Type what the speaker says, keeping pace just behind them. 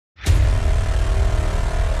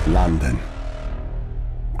London.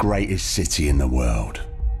 Greatest city in the world.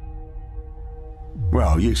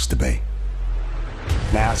 Well, used to be.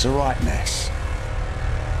 Now it's a right mess.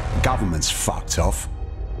 Government's fucked off.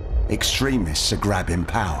 Extremists are grabbing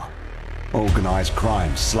power. Organised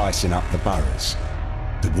crime slicing up the boroughs.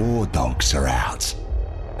 The war dogs are out.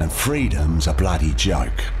 And freedom's a bloody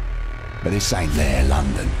joke. But this ain't their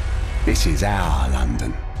London. This is our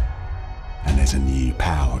London. And there's a new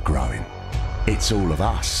power growing. It's all of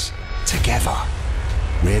us, together.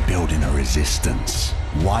 We're building a resistance,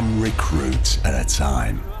 one recruit at a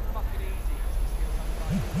time.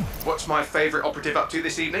 What's my favourite operative up to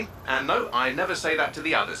this evening? And no, I never say that to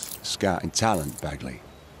the others. Scouting talent, Bagley.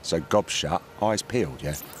 So gob shut, eyes peeled,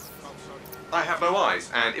 yeah? I have no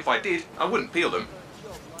eyes, and if I did, I wouldn't peel them.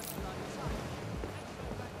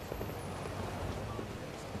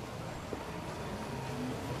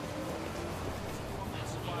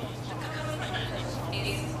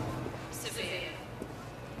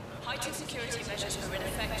 Security measures are in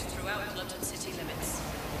effect throughout London city limits.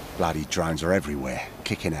 Bloody drones are everywhere,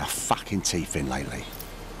 kicking our fucking teeth in lately.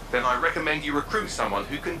 Then I recommend you recruit someone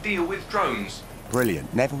who can deal with drones.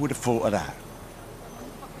 Brilliant, never would have thought of that.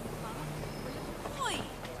 Oi!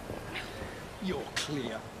 You're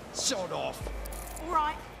clear. Sod off. All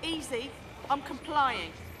right, easy. I'm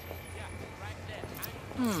complying.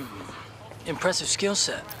 Impressive skill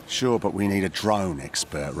set. Sure, but we need a drone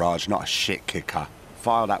expert, Raj, not a shit kicker.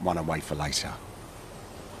 File that one away for later.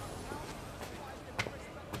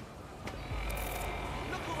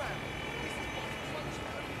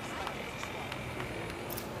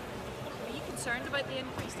 Are you concerned about the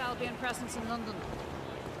increased Albion presence in London?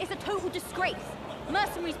 It's a total disgrace.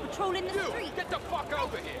 Mercenaries patrolling the street. Get the fuck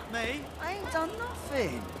over here. Me? I ain't done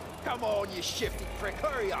nothing. Come on, you shifty prick.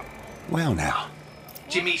 Hurry up. Well now.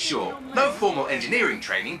 Jimmy Shaw. No formal engineering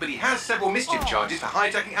training, but he has several mischief charges for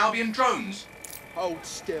hijacking Albion drones. Hold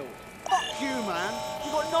still. Fuck you, man.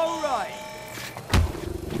 You got no right.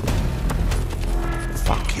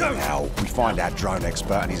 Fucking hell. We find our drone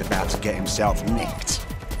expert and he's about to get himself nicked.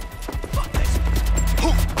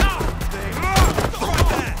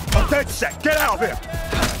 I'm dead set. Get out of here.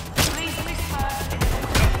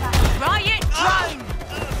 Riot drone!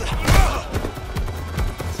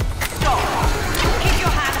 Stop! Keep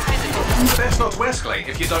your hands visible. Best not to escalate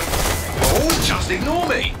if you don't... Oh, just ignore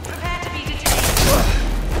me! Prepare to be detained.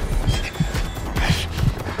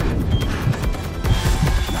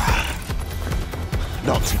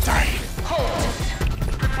 Not today. Halt!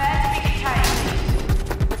 Prepare to be detained.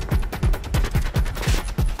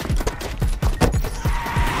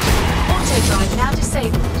 Auto-drive now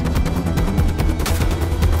disabled.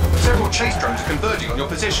 Several chase drones are converging on your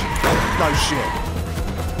position. No shit.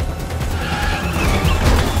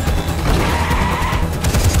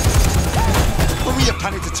 What were you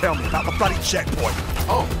planning to tell me about the bloody checkpoint?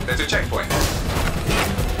 Oh, there's a checkpoint.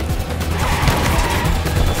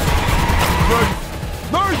 Move!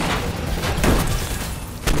 Move!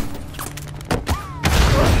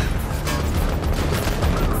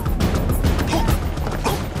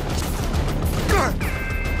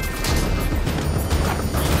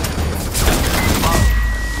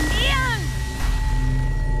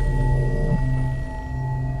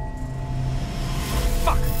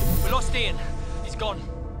 Fuck! We lost Ian. He's gone.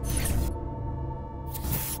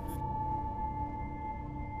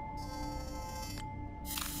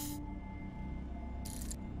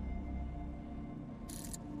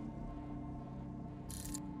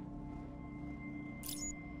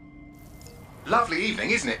 Lovely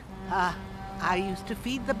evening, isn't it? I used to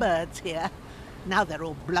feed the birds here. Now they're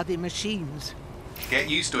all bloody machines. Get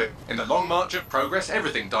used to it. In the long march of progress,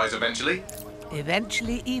 everything dies eventually.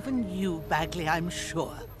 Eventually, even you, Bagley, I'm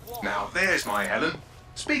sure. Now, there's my Helen.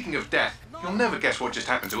 Speaking of death, you'll never guess what just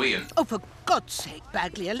happened to Ian. Oh, for God's sake,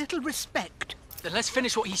 Bagley, a little respect. Then let's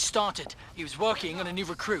finish what he started. He was working on a new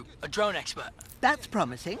recruit, a drone expert. That's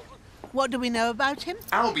promising. What do we know about him?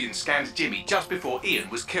 Albion scanned Jimmy just before Ian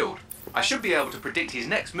was killed. I should be able to predict his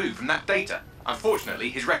next move from that data. Unfortunately,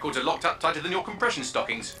 his records are locked up tighter than your compression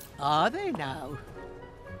stockings. Are they now?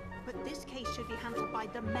 But this case should be handled by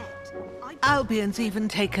the Met. Albion's even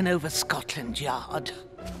taken over Scotland Yard.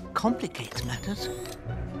 Complicates matters.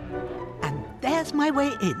 And there's my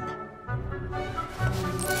way in.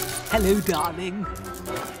 Hello, darling.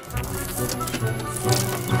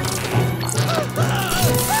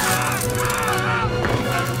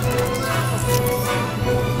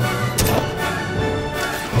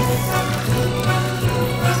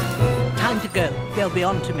 Time to go. They'll be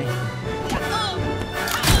on to me.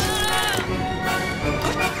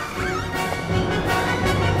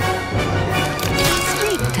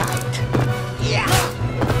 Sleep tight. Yeah.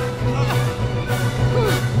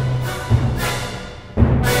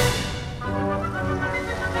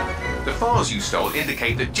 records you stole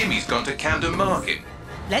indicate that Jimmy's gone to Camden Market.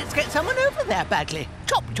 Let's get someone over there, Bagley.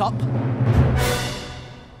 Chop, chop.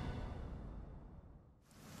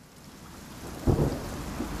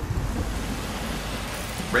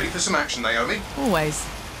 Ready for some action, Naomi? Always.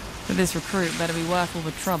 But this recruit better be worth all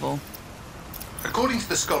the trouble. According to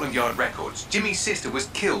the Scotland Yard records, Jimmy's sister was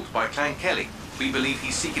killed by Clan Kelly. We believe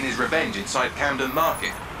he's seeking his revenge inside Camden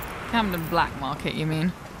Market. Camden Black Market, you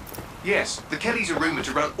mean? Yes, the Kellys are rumoured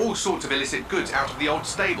to run all sorts of illicit goods out of the old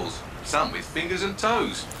stables, some with fingers and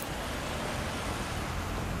toes.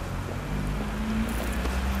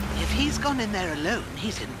 If he's gone in there alone,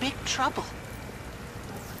 he's in big trouble.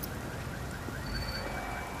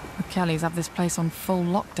 The Kellys have this place on full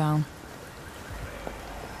lockdown.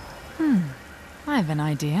 I have an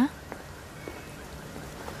idea.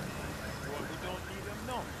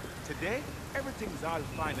 Today, everything's all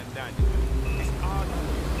fine and dandy. It's all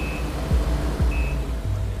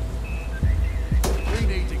we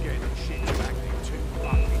need to get this shit back into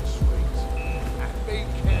fucking streets. And be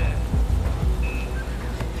careful.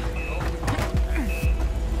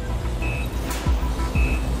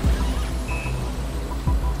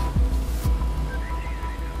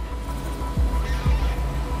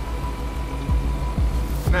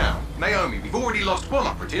 Now, Naomi, we've already lost one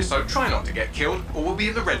operative, so try not to get killed, or we'll be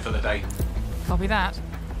in the red for the day. Copy that.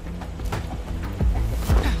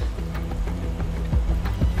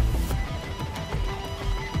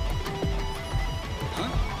 Huh?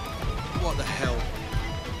 What the hell?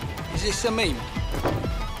 Is this a meme?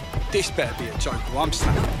 This better be a joke or I'm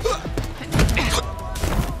snapping.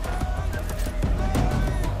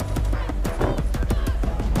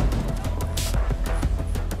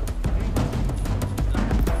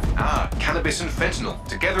 Cannabis and fentanyl,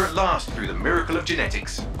 together at last through the miracle of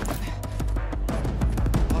genetics. I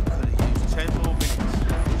could have used 10 more minutes.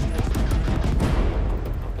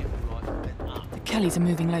 The Kellys are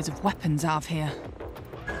moving loads of weapons out of here.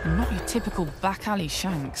 And not your typical back alley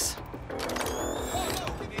shanks.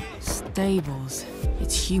 Stables.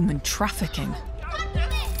 It's human trafficking.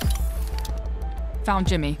 Found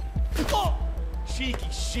Jimmy. Cheeky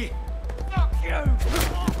shit. Fuck you.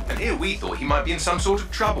 And here we thought he might be in some sort of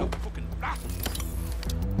trouble.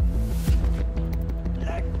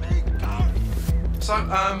 So,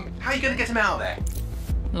 how are you going to get him out of there?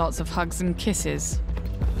 Lots of hugs and kisses.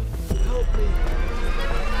 Help me.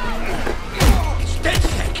 It's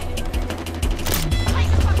DedSec!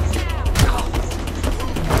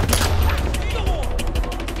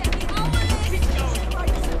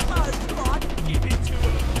 Give it to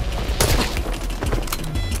him.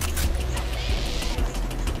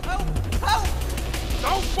 Help!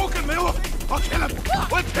 Don't fucking me off. I'll kill him.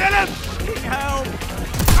 We'll kill him. Help.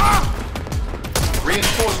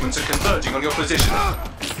 Reinforcements are converging on your position.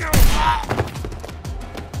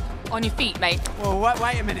 On your feet, mate. Well,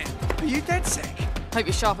 wait a minute. Are you DedSec? Hope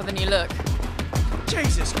you're sharper than you look.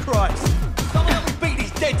 Jesus Christ! Someone help me beat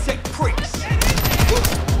these DedSec pricks!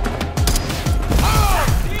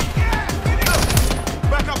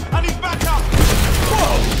 Back up. I need back up.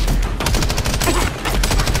 Whoa!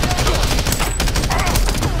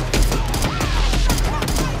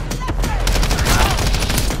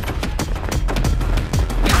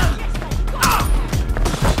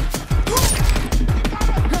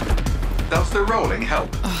 Does the rolling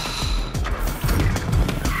help?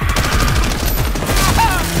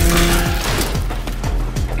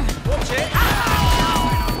 Watch it!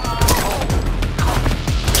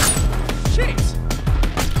 Shit!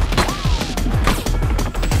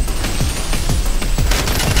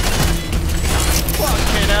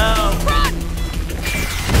 Fucking hell! Run!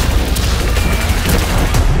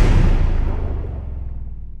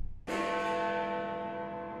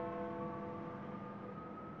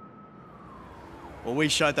 Well, we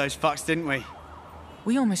showed those fucks, didn't we?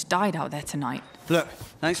 We almost died out there tonight. Look,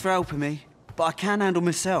 thanks for helping me, but I can handle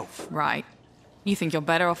myself. Right. You think you're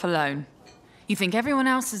better off alone. You think everyone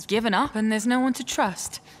else has given up and there's no one to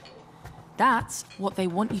trust. That's what they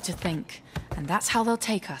want you to think, and that's how they'll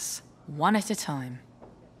take us, one at a time.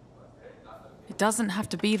 It doesn't have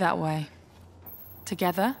to be that way.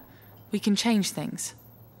 Together, we can change things.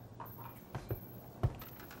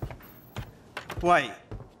 Wait.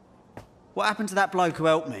 What happened to that bloke who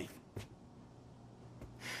helped me?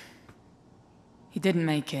 He didn't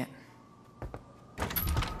make it.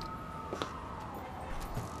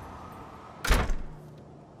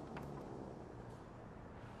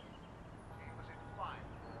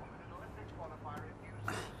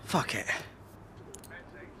 Fuck it.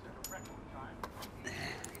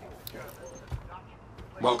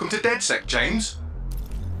 Welcome to DedSec, James.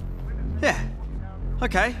 Yeah.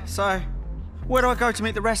 Okay, so where do I go to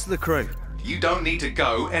meet the rest of the crew? You don't need to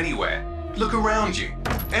go anywhere. Look around you.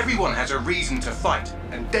 Everyone has a reason to fight,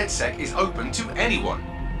 and DedSec is open to anyone.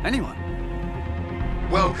 Anyone?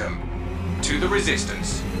 Welcome to the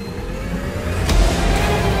Resistance.